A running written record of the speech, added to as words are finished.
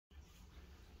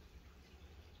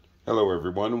Hello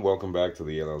everyone, welcome back to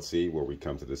the LLC, where we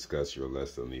come to discuss your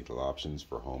less than lethal options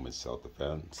for home and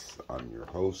self-defense. I'm your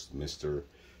host, Mr.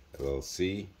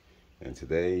 LLC, and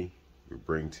today we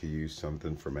bring to you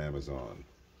something from Amazon.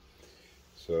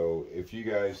 So if you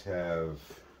guys have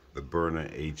the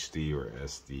Byrna HD or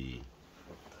SD,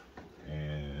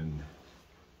 and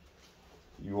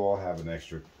you all have an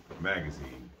extra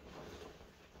magazine,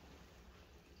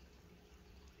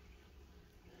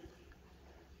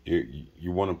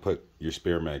 you want to put your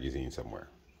spare magazine somewhere,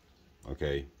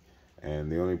 okay? And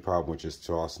the only problem with just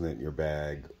tossing it in your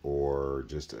bag or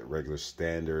just a regular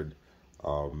standard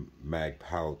mag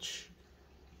pouch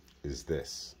is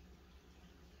this.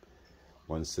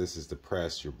 Once this is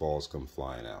depressed, your balls come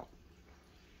flying out.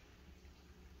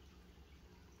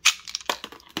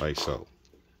 Like so.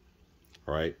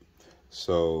 Alright?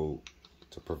 So,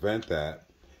 to prevent that,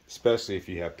 especially if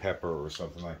you have pepper or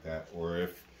something like that, or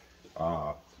if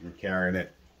you're carrying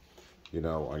it, you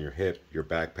know, on your hip, your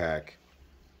backpack,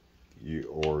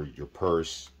 or your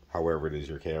purse, however it is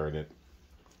you're carrying it.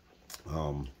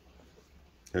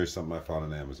 Here's something I found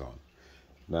on Amazon.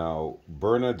 Now,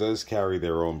 Byrna does carry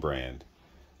their own brand.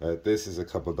 This is a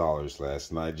couple dollars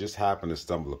less, and I just happened to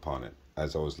stumble upon it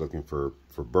as I was looking for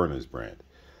Byrna's brand.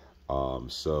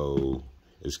 So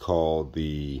it's called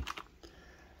the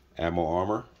Ammo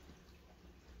Armor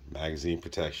Magazine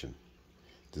Protection,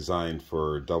 designed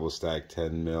for double stack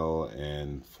 10 mil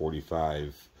and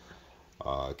 45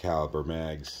 caliber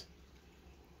mags.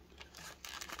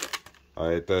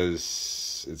 It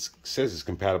says it's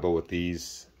compatible with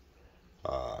these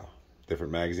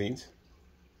different magazines,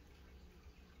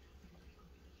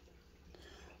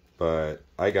 but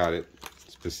I got it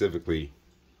specifically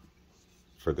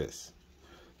for this.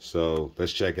 So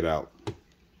let's check it out.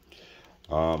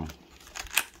 Let's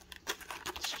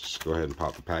just go ahead and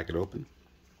pop the packet open.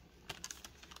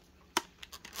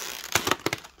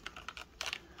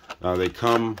 Now they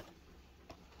come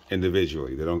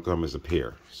individually, they don't come as a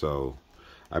pair. So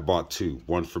I bought two,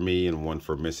 one for me and one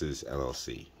for Mrs.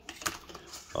 LLC.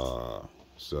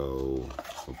 So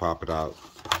we'll pop it out.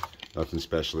 Nothing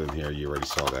special in here, you already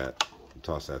saw that.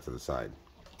 Toss that to the side.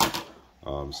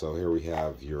 So here we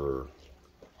have your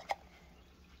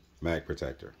mag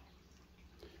protector.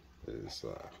 It's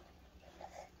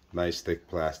nice thick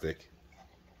plastic,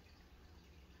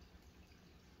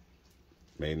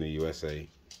 made in the USA.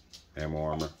 Ammo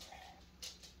Armor.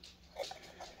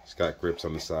 It's got grips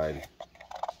on the side.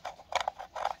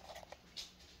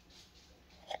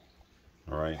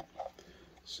 Alright,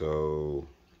 so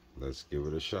let's give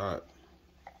it a shot.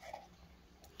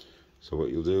 So what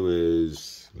you'll do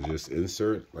is just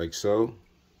insert like so,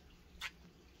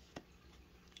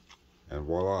 and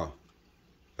voila,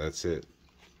 that's it.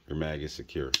 Your mag is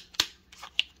secure.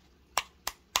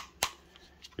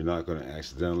 You're not going to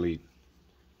accidentally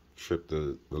trip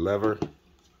the lever.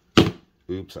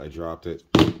 Oops, I dropped it.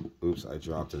 Oops, I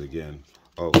dropped it again.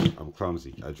 Oh, I'm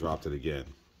clumsy. I dropped it again.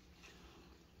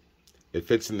 It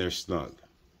fits in there snug.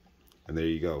 And there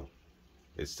you go.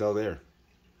 It's still there.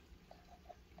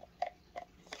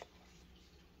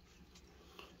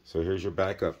 So here's your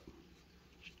backup.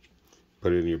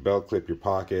 Put it in your belt clip, your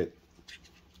pocket,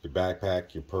 your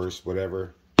backpack, your purse,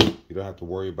 whatever. You don't have to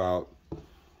worry about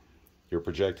your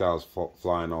projectiles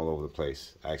flying all over the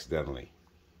place accidentally.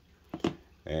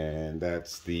 And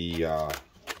that's the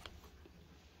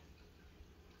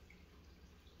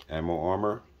Ammo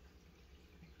Armor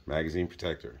Magazine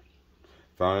Protector.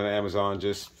 Found it on Amazon.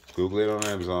 Just Google it on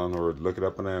Amazon or look it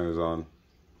up on Amazon.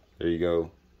 There you go.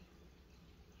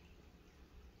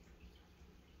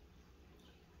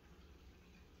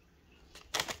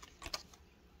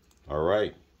 All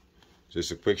right.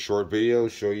 Just a quick short video,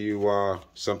 show you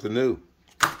something new.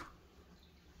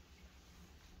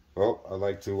 Well, I'd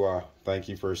like to thank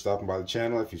you for stopping by the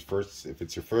channel. If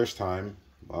it's your first time,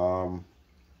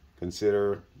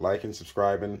 consider liking,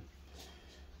 subscribing,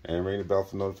 and ring the bell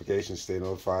for notifications. Stay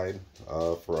notified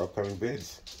for upcoming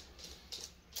vids.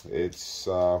 It's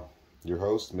your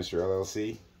host, Mr.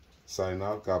 LLC, signing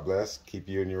out. God bless. Keep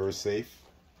you and yours safe.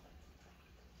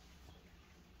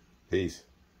 Peace.